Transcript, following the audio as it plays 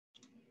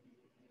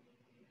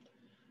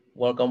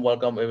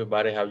Welcome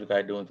everybody. How you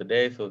guys doing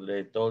today? So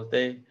today is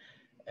Thursday,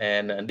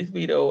 and in this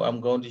video,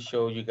 I'm going to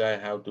show you guys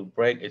how to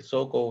break a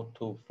circle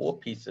to four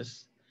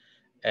pieces,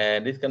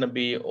 and it's gonna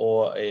be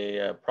or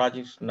a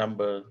project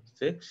number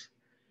 6.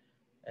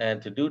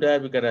 And to do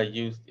that, we're gonna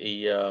use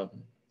a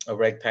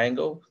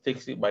rectangle,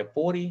 60 by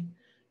 40,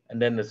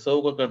 and then the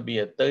circle gonna be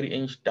a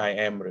 30-inch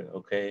diameter.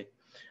 Okay,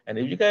 and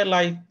if you guys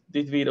like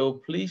this video,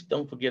 please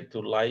don't forget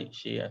to like,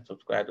 share, and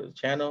subscribe to the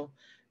channel.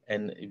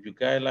 And if you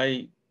guys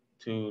like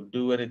to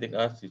do anything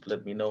else, just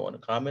let me know in the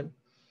comment.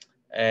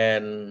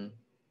 And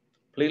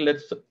please let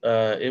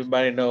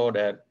everybody know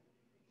that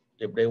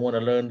if they want to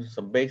learn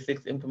some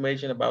basics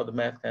information about the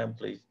Mastercam,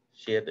 please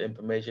share the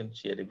information,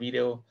 share the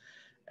video.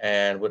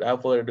 And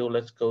without further ado,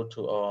 let's go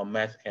to our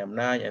Mastercam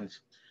 9 and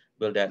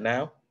build that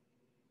now.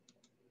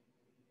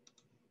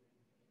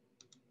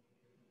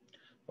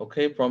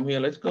 Okay, from here,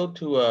 let's go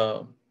to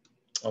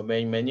our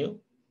main menu.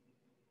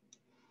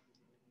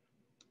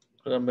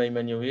 Click on main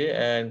menu here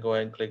and go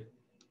ahead and click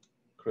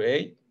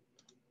create.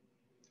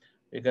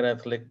 We're gonna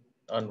click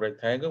on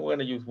rectangle. We're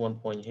gonna use 1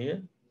 point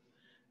here.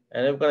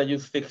 And then we're gonna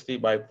use 60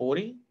 by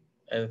 40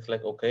 and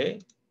select OK.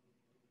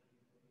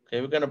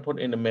 Okay, we're gonna put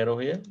in the middle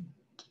here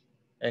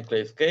and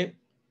click escape.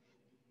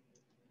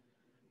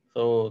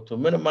 So to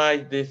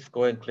minimize this,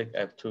 go ahead and click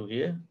F2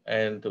 here,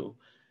 and to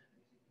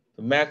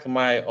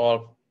maximize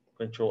all,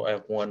 control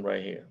F1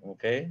 right here,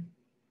 okay?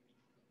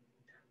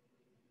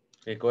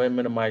 Okay, go ahead and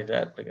minimize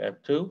that, click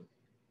F2.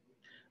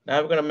 Now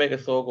we're gonna make a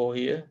circle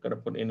here, gonna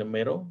put in the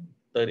middle,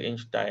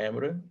 30-inch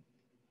diameter.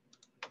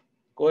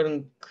 Go ahead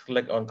and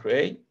select on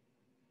create,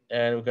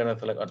 and we're gonna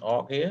select on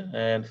arc here,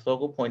 and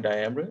circle point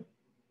diameter.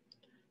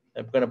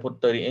 And we're gonna put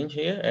 30-inch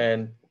here,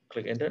 and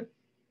click enter.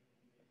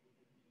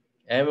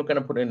 And we're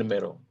gonna put it in the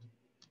middle,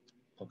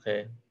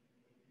 okay?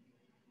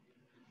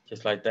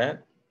 Just like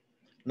that.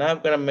 Now I'm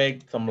gonna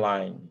make some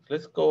lines.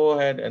 Let's go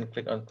ahead and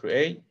click on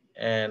create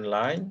and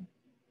line.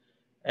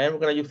 And we're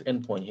gonna use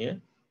endpoint here.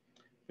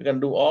 We're gonna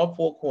do all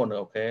four corners,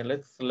 okay?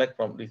 Let's select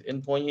from this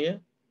endpoint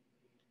here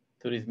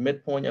to this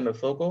midpoint on the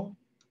circle.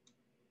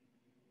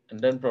 And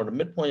then from the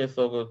midpoint of the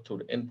circle to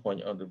the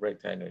endpoint of the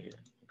rectangle here,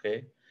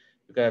 okay?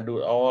 We're gonna do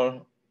it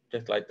all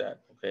just like that,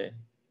 okay?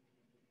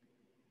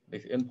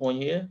 This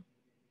endpoint here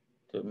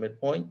to the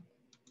midpoint,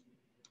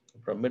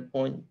 from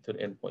midpoint to the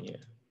endpoint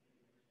here.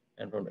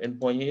 And from the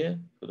endpoint here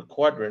to the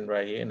quadrant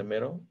right here in the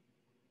middle,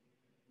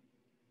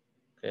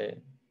 okay?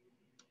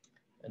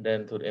 And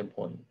then to the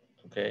endpoint,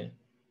 okay?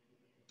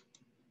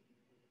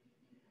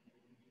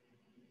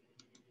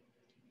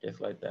 Just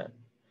like that.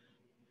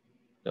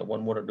 Got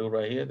one more to do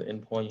right here, the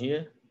endpoint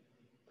here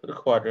to the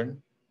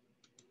quadrant,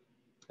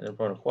 and then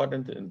from the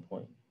quadrant to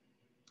endpoint,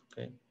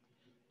 okay?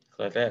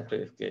 So like that,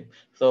 click escape.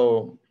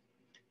 So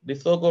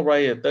this circle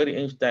right here,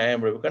 30-inch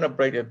diameter, we're gonna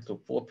break it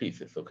into four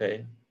pieces,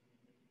 okay?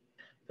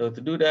 So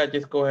to do that,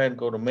 just go ahead and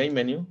go to main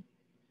menu,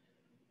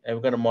 and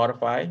we're gonna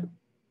modify, and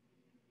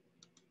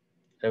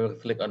we're gonna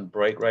click on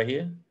break right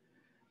here.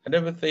 And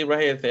then we see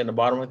right here, say in the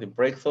bottom of the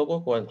break circle,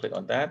 go ahead and click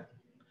on that.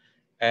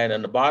 And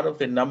on the bottom,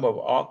 the number of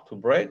arc to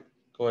break,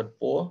 go ahead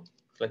 4,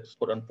 select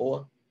put on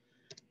 4,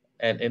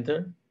 and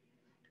enter.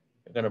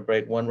 We're gonna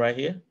break 1 right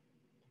here,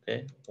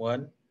 okay?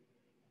 1,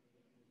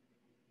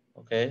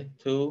 okay,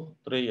 2,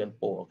 3, and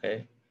 4,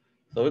 okay?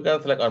 So we're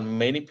gonna select on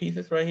many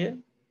pieces right here.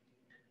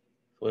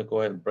 So we go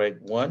ahead and break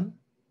 1,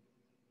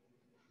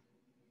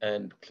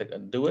 and click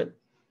undo it,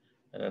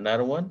 and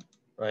another one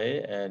right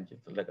here, and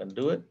just select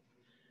undo it,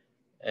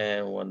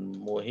 and one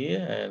more here,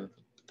 and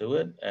do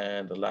it,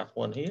 and the last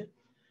one here,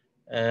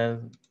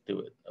 and do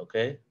it,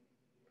 okay?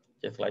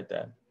 Just like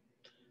that.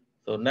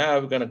 So now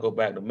we're gonna go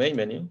back to main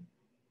menu,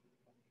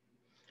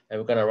 and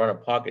we're gonna run a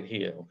pocket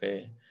here,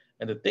 okay?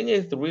 And the thing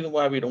is, the reason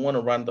why we don't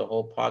wanna run the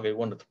whole pocket, we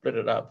want to split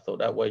it up, so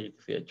that way you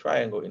can see a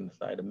triangle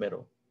inside the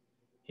middle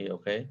here,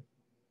 okay?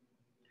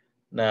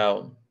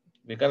 Now,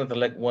 we're gonna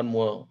select one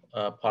more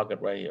pocket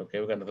right here, okay?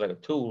 We're gonna select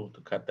a tool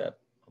to cut that,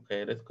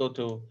 okay? Let's go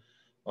to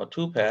our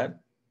tool pad,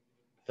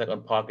 select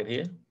on pocket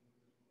here,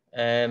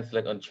 and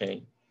select on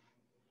chain.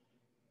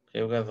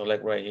 Okay, we're gonna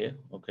select right here,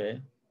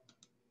 okay?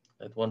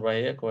 That's one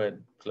right here, go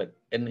ahead, select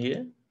in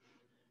here,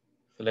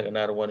 select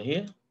another one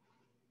here,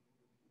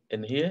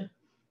 in here,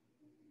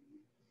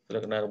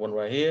 select another one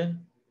right here,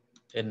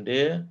 in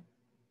there,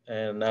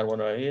 and another one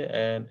right here,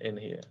 and in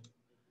here,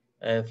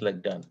 and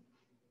select done.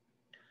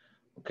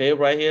 Okay,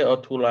 right here,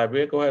 our tool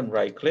library, go ahead and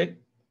right click,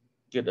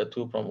 get the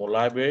tool from our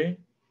library.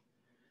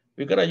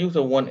 We're gonna use a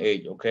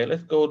 1/8, okay?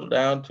 Let's go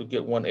down to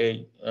get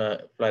 1/8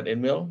 flat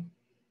end mill,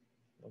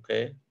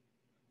 okay?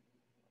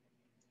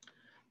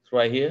 It's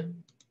right here,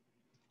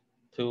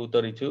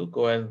 232,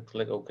 go ahead and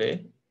click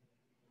okay.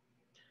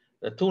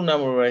 The tool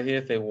number right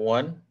here say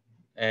 1,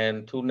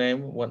 and tool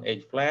name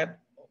 1/8 flat,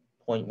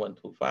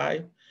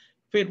 0.125.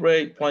 Feed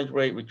rate, plunge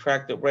rate,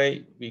 retracted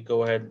rate, we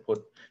go ahead and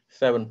put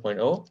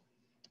 7.0.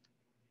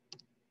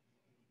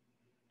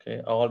 Okay,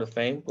 all the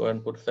same, go ahead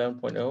and put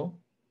 7.0.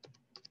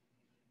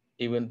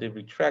 Even the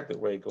retracted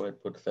rate, go ahead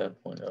and put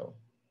 7.0.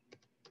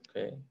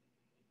 Okay.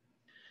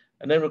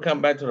 And then we'll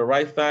come back to the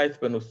right side,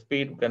 spindle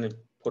speed, we're gonna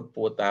put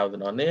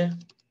 4,000 on there.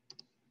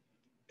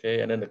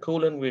 Okay, and then the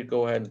coolant, we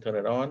go ahead and turn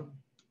it on.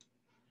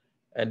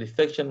 And the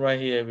section right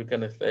here, we're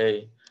gonna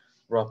say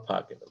rough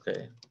pocket,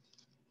 okay?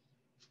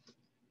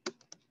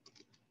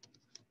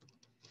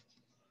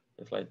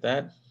 Just like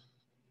that.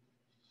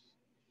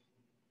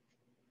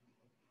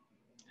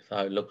 That's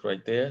how it looks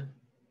right there.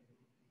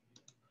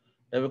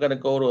 Then we're gonna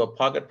go to a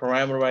pocket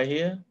parameter right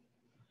here.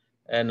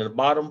 And at the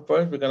bottom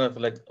first, we're gonna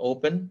select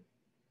open.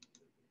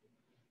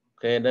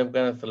 Okay, and then we're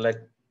gonna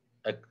select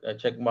a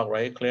check mark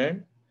right here,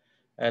 clearing.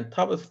 And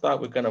top of stock,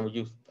 we're gonna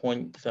use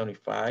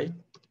 0.75.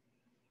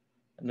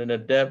 And then the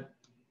depth,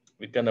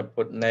 we're gonna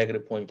put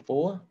negative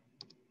 0.4.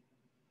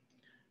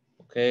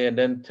 Okay, and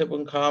then tip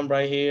and comb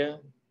right here,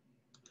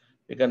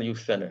 we're gonna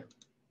use center.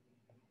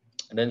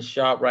 And then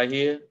sharp right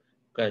here,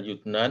 we're gonna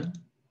use none.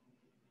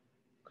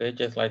 Okay,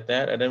 just like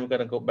that. And then we're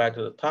gonna go back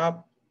to the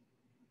top,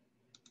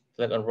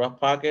 select on rough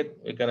pocket,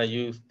 we're gonna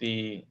use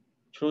the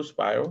true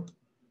spiral.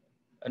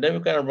 And then we're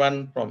gonna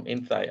run from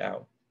inside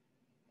out.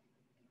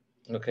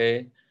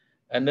 Okay,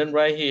 and then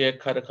right here,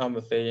 cut a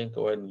conversation,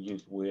 go ahead and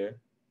use where.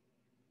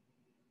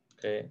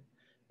 Okay,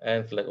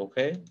 and select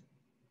okay.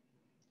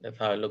 That's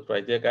how it looks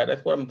right there, guys.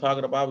 That's what I'm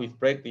talking about. We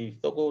break the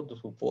circle to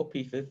 4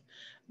 pieces.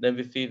 Then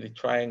we see the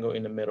triangle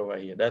in the middle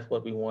right here. That's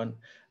what we want.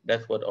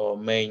 That's what our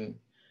main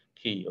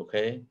key,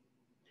 okay?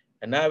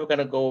 And now we're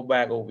gonna go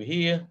back over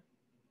here.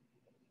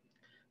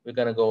 We're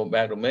gonna go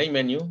back to main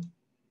menu.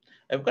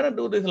 And we're gonna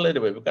do this a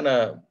little bit. We're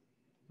gonna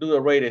do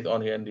a radius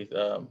on here in this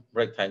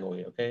rectangle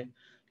here, okay?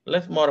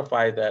 Let's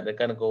modify that. We're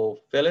gonna go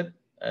fillet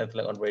and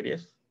select on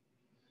radius.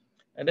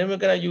 And then we're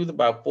gonna use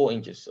about 4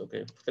 inches,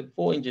 okay?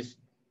 4 inches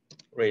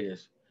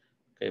radius.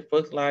 Okay,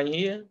 first line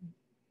here,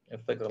 and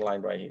second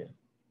line right here.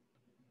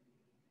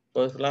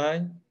 First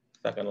line,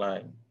 second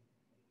line.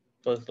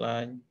 First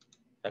line,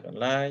 second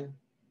line,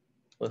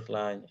 first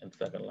line, and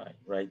second line,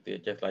 right there,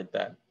 just like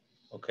that,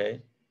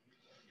 okay?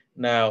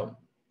 Now,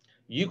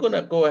 you're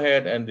gonna go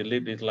ahead and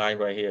delete this line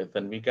right here,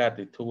 and we got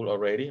the tool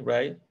already,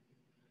 right?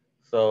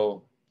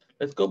 So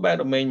let's go back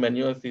to main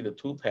menu and see the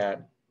tool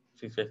pad,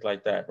 see just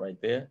like that right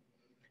there.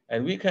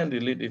 And we can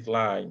delete this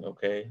line,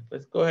 okay?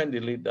 Let's go ahead and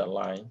delete that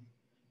line.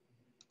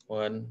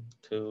 1,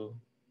 2,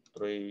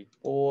 3,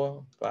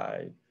 4,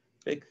 5,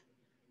 6,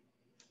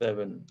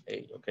 7,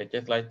 8. Okay,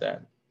 just like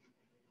that.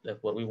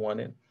 That's what we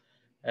wanted.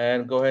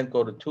 And go ahead and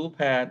go to tool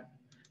pad.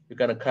 We're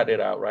gonna cut it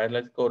out, right?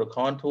 Let's go to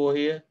contour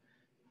here,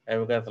 and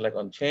we're gonna select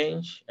on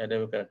change, and then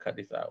we're gonna cut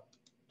this out,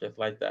 just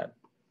like that.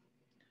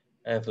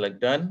 And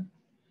select done.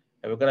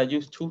 And we're gonna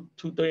use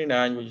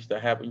 239, which is the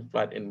 1/2 inch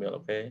flat end mill,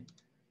 okay?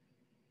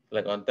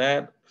 Select on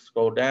that,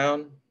 scroll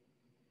down,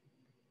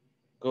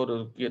 go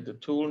to get the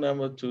tool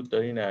number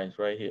 239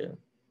 right here.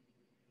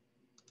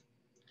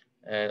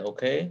 And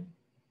okay.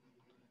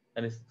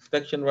 And this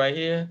section right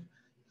here,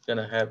 it's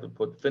gonna have to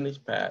put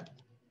finish pad.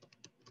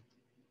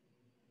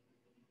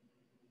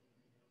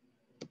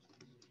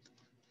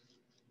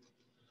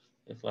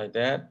 Just like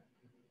that.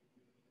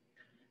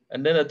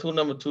 And then the tool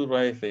number 2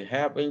 right, say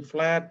 1/2 inch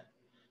flat,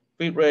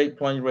 feed rate,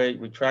 plunge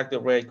rate,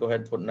 retractor rate, go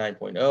ahead and put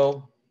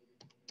 9.0.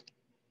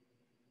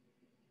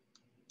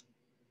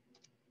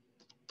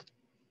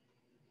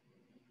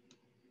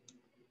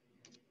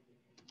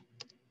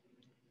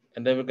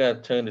 And then we're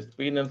gonna turn the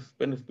speed and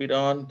spin the speed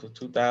on to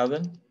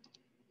 2000.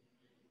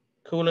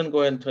 Coolant,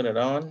 go ahead and turn it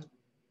on.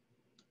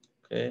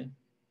 Okay,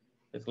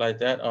 it's like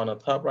that. On the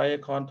top right here,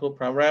 contour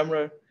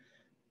parameter,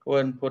 go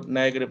ahead and put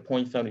negative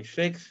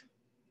 0.76.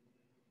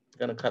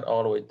 Gonna cut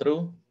all the way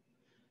through.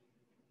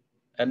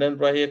 And then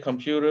right here,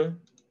 computer,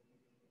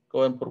 go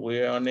ahead and put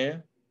where on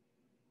there.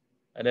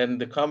 And then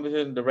the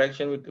composition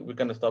direction, we're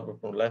gonna start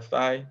from the left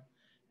side.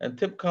 And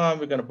tip com,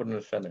 we're gonna put in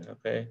the center,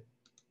 okay?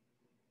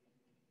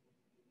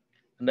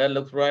 And that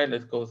looks right.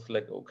 Let's go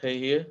select okay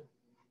here,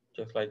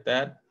 just like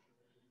that.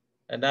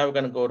 And now we're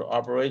gonna go to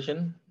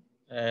operation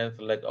and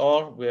select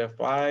all. We have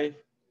 5,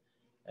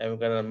 and we're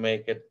gonna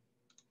make it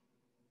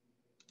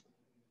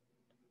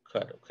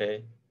cut,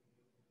 okay?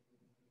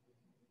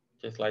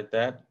 Just like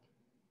that.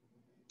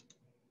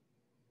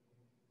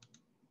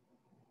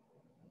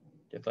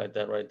 Just like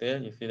that right there,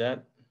 you see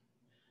that?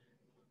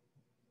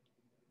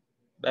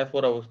 That's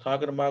what I was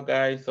talking about,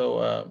 guys.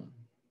 So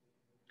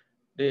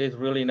this is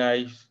really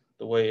nice,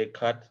 the way it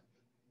cut,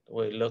 the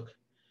way it look.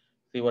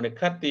 See, when they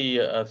cut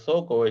the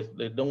circle,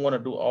 they don't want to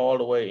do all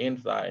the way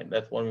inside.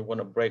 That's when we want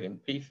to break in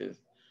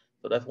pieces.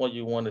 So that's what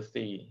you want to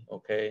see,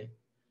 okay?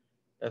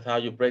 That's how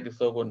you break the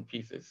circle in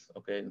pieces,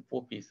 okay, in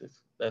 4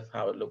 pieces. That's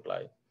how it looked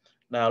like.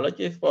 Now, let's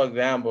just, for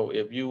example,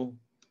 if you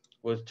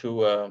was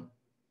to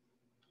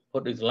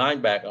put this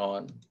line back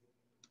on,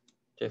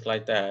 just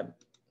like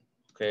that,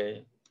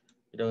 okay?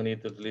 You don't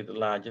need to delete the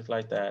line, just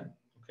like that,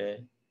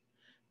 okay?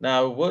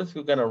 Now, once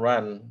you're gonna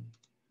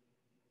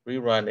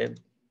rerun it,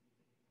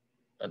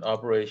 an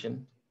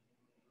operation,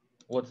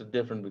 what's the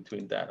difference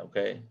between that,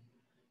 okay?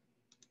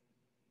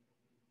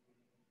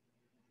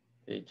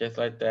 See, just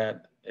like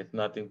that, it's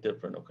nothing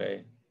different,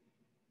 okay?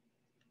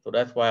 So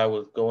that's why I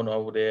was going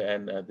over there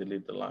and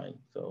delete the line.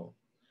 So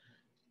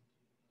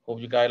hope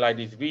you guys like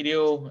this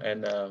video,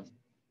 and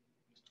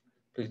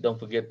Please don't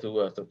forget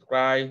to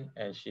subscribe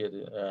and share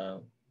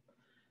the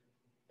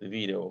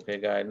video. Okay,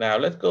 guys. Now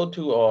let's go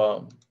to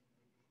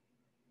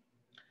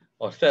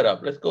our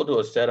setup. Let's go to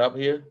a setup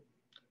here.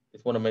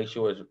 Just want to make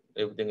sure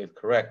everything is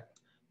correct.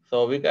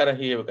 So we got it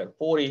here. We got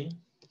 40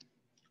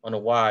 on the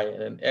Y,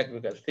 and then X we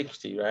got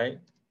 60, right?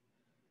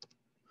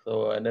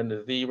 So and then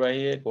the Z right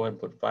here. Go ahead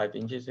and put 5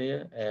 inches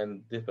here,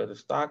 and this is the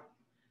stock,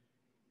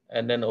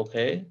 and then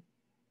OK.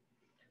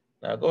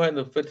 Now go ahead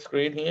and fit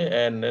screen here,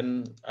 and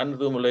then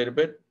unzoom a little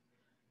bit.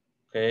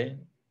 Okay,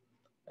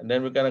 and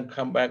then we're gonna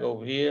come back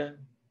over here,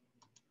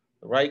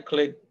 right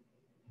click,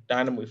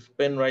 dynamic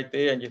spin right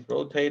there, and just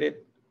rotate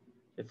it,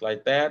 just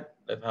like that.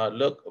 That's how it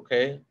look.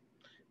 Okay.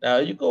 Now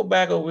you go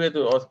back over here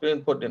to our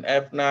screen, put an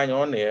F9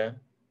 on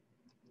there,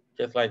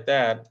 just like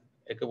that.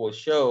 It will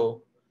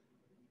show.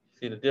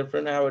 See the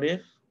difference how it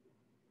is.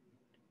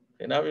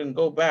 Okay, now we can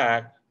go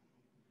back,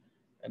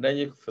 and then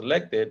you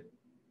select it,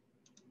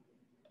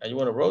 and you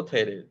want to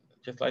rotate it,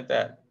 just like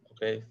that.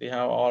 Okay. See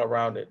how all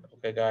around it.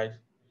 Okay, guys.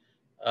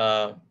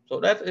 So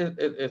that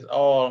is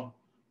all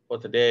for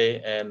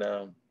today, and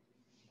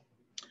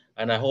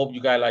I hope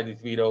you guys like this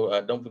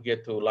video. Don't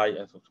forget to like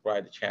and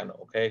subscribe to the channel.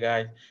 Okay,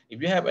 guys.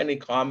 If you have any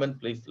comment,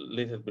 please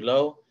leave it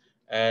below.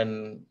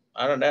 And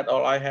other than that,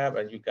 all I have.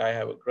 And you guys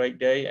have a great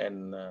day,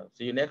 and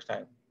see you next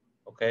time.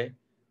 Okay,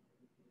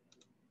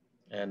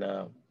 and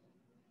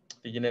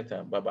see you next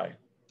time. Bye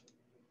bye.